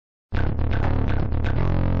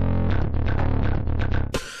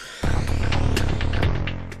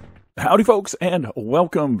Howdy, folks, and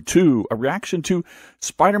welcome to a reaction to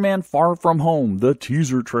Spider-Man Far From Home, the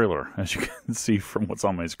teaser trailer, as you can see from what's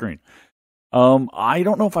on my screen. I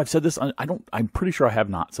don't know if I've said this. I'm pretty sure I have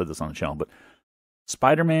not said this on the channel, but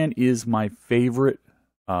Spider-Man is my favorite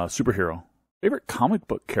superhero, favorite comic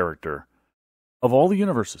book character of all the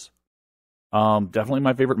universes. Definitely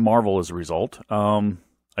my favorite Marvel as a result. I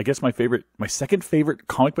guess my second favorite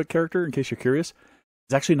comic book character, in case you're curious,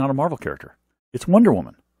 is actually not a Marvel character. It's Wonder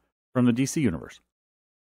Woman from the DC universe.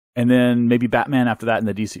 And then maybe Batman after that in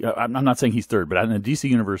the DC. I'm not saying he's third, but in the DC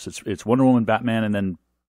universe, it's Wonder Woman, Batman, and then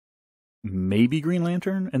maybe Green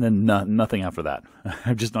Lantern, and then nothing after that.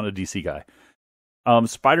 I'm just not a DC guy.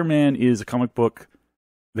 Spider-Man is a comic book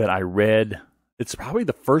that I read. It's probably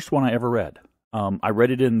the first one I ever read. I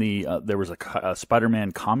read it in there was a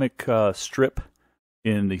Spider-Man comic strip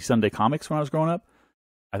in the Sunday Comics when I was growing up.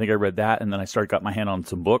 I think I read that, and then I got my hand on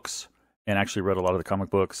some books and actually read a lot of the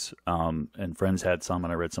comic books. And friends had some,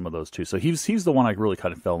 and I read some of those too. So he's the one I really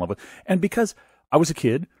kind of fell in love with. And because I was a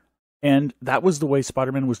kid, and that was the way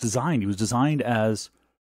Spider-Man was designed. He was designed as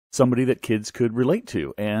somebody that kids could relate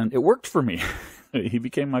to, and it worked for me. He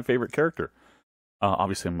became my favorite character.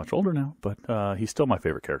 Obviously, I'm much older now, but he's still my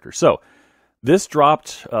favorite character. So this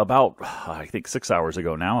dropped about, I think, 6 hours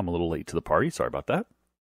ago now. I'm a little late to the party. Sorry about that.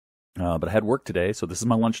 But I had work today, so this is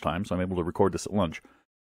my lunchtime, so I'm able to record this at lunch.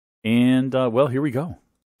 And, well, here we go.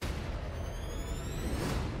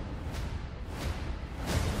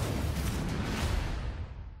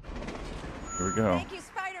 Here we go. Thank you,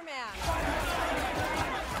 Spider-Man.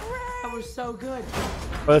 That was so good.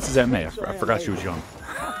 Oh, this is Aunt May. I forgot she was young.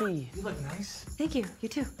 Hey, you look nice. Thank you. You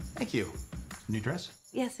too. Thank you. New dress?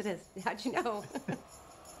 Yes, it is. How'd you know?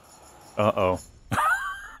 Uh-oh.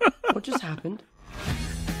 What just happened?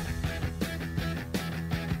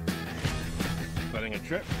 Planning a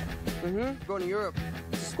trip? Mm-hmm. Going to Europe.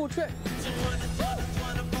 It's a school trip. Did you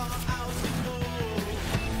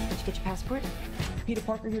get your passport? Peter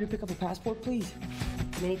Parker here to pick up a passport, please.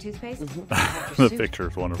 Mini toothpaste? The picture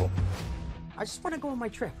is wonderful. I just want to go on my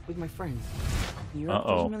trip with my friends. Europe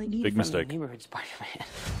Uh-oh. doesn't really need Big a friendly mistake. neighborhood Spider-Man.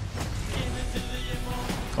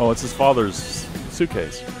 Oh, it's his father's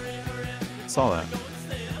suitcase. Saw that.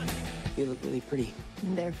 You look really pretty.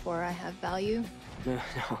 Therefore, I have value. No,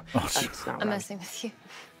 Oh, that's not I'm right. messing with you.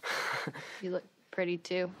 You look pretty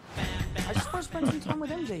too. I just want to spend some time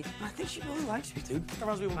with MJ. I think she really likes me, dude. That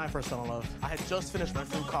reminds me when I first fell in love. I had just finished my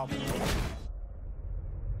film called.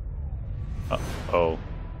 Oh.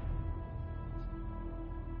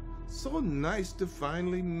 So nice to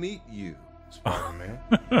finally meet you, Spider-Man.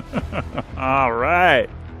 All right.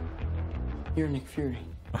 You're Nick Fury.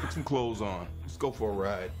 Put some clothes on. Let's go for a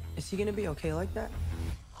ride. Is he gonna be okay like that?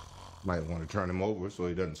 Might want to turn him over so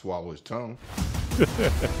he doesn't swallow his tongue. I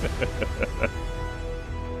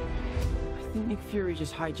think Nick Fury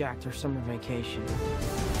just hijacked our summer vacation.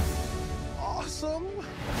 Awesome.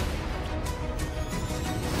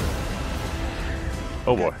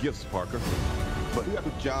 Oh, boy. Gifts, Parker. But you have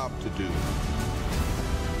a job to do.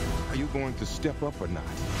 Are you going to step up or not?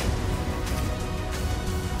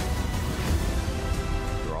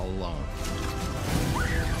 You're all alone.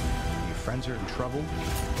 Your friends are in trouble.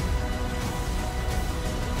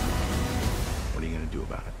 What are you going to do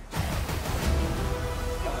about it?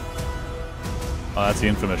 Oh, that's the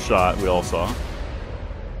infamous shot we all saw. I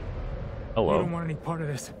Hello. don't want any part of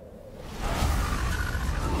this.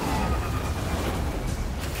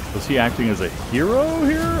 Was he acting as a hero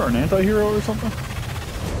here, or an anti-hero or something?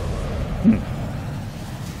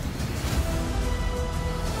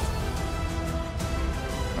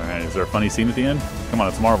 All right, is there a funny scene at the end? Come on,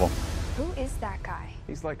 it's Marvel. Who is that guy?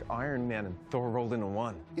 He's like Iron Man and Thor rolled into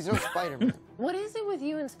one. He's no Spider-Man. What is it with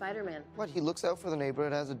you and Spider-Man? What? He looks out for the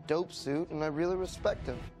neighborhood, has a dope suit, and I really respect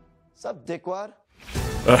him. Sup, dickwad?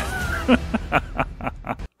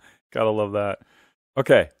 Gotta love that.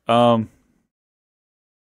 Okay. Yeah,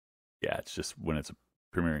 it's just when it's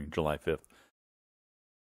premiering July 5th.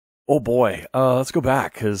 Oh boy, let's go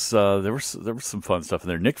back because there was some fun stuff in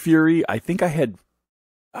there. Nick Fury. I think I had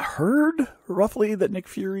heard roughly that Nick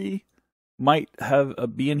Fury might have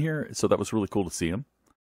be in here, so that was really cool to see him.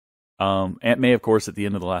 Aunt May, of course, at the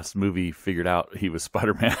end of the last movie, figured out he was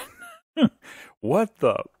Spider-Man. What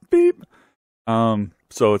the beep?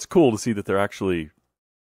 So it's cool to see that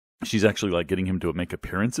she's actually like getting him to make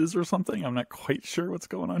appearances or something. I'm not quite sure what's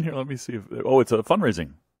going on here. Let me see if it's a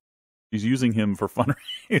fundraising. She's using him for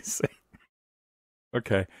fundraising.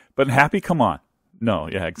 Okay, but Happy, come on. No,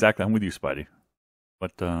 yeah, exactly. I'm with you, Spidey.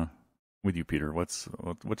 But with you, Peter. What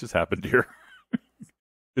just happened here?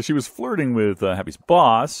 Because she was flirting with Happy's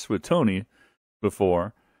boss, with Tony,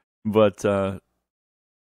 before, but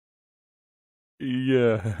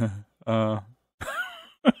Yeah. No.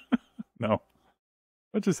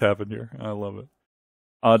 What just happened here? I love it.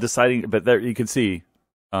 Deciding, but there you can see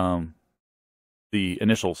the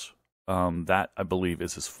initials. That, I believe,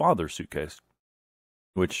 is his father's suitcase,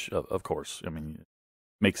 which, of course, I mean,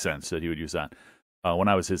 makes sense that he would use that. When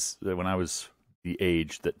I was the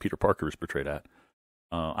age that Peter Parker was portrayed at,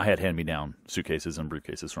 I had hand-me-down suitcases and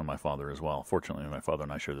briefcases from my father as well. Fortunately, my father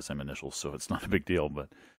and I share the same initials, so it's not a big deal, but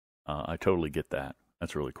I totally get that.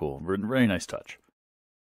 That's really cool. Very nice touch.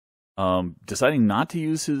 Deciding not to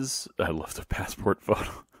use his... I love the passport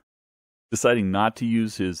photo. Deciding not to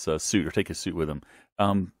use his suit or take his suit with him.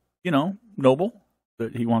 Noble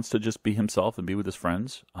that he wants to just be himself and be with his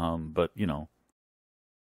friends. But,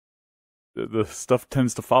 the stuff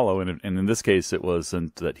tends to follow, and in this case, it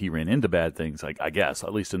wasn't that he ran into bad things. I guess,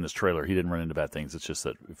 at least in this trailer, he didn't run into bad things. It's just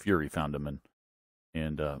that Fury found him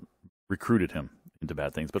and recruited him into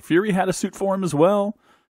bad things. But Fury had a suit for him as well,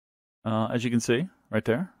 as you can see right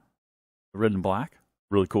there, red and black,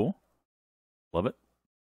 really cool, love it.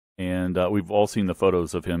 And we've all seen the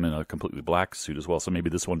photos of him in a completely black suit as well. So maybe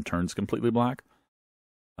this one turns completely black.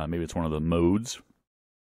 Maybe it's one of the modes,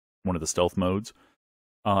 one of the stealth modes.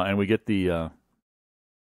 And we get the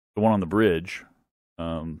one on the bridge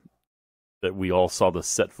that we all saw the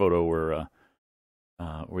set photo where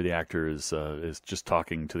the actor is just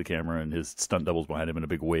talking to the camera and his stunt double's behind him and a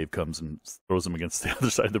big wave comes and throws him against the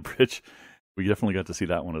other side of the bridge. We definitely got to see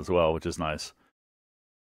that one as well, which is nice.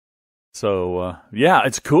 So yeah,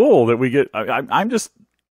 it's cool that we get. I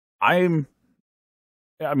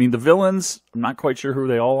mean, the villains, I'm not quite sure who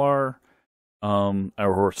they all are, or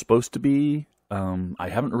who are supposed to be. I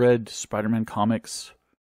haven't read Spider-Man comics.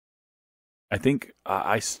 I think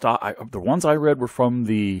the ones I read were from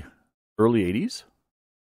the early 80s,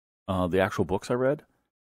 the actual books I read.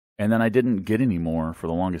 And then I didn't get any more for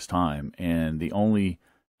the longest time. And the only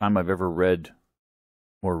time I've ever read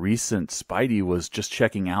more recent Spidey was just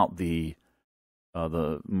checking out the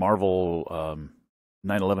Marvel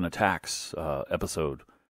 9/11 Attacks episode,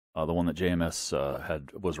 the one that JMS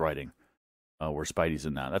was writing. Where Spidey's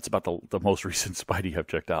in that. That's about the most recent Spidey I've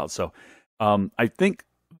checked out. So I think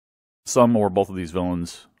some or both of these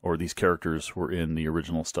villains or these characters were in the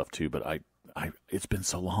original stuff too, but it's been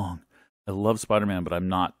so long. I love Spider-Man, but I'm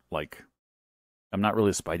not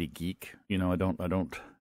really a Spidey geek. I don't,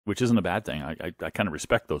 which isn't a bad thing. I kind of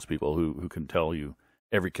respect those people who can tell you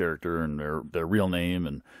every character and their real name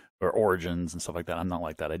and their origins and stuff like that. I'm not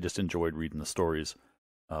like that. I just enjoyed reading the stories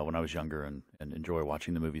when I was younger and enjoy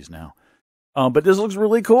watching the movies now. But this looks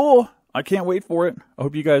really cool. I can't wait for it. I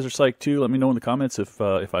hope you guys are psyched too. Let me know in the comments if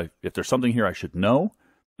there's something here I should know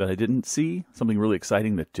that I didn't see, something really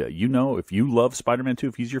exciting that if you love Spider-Man 2,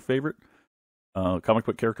 if he's your favorite comic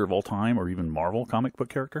book character of all time, or even Marvel comic book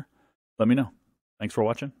character, let me know. Thanks for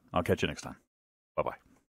watching. I'll catch you next time. Bye-bye.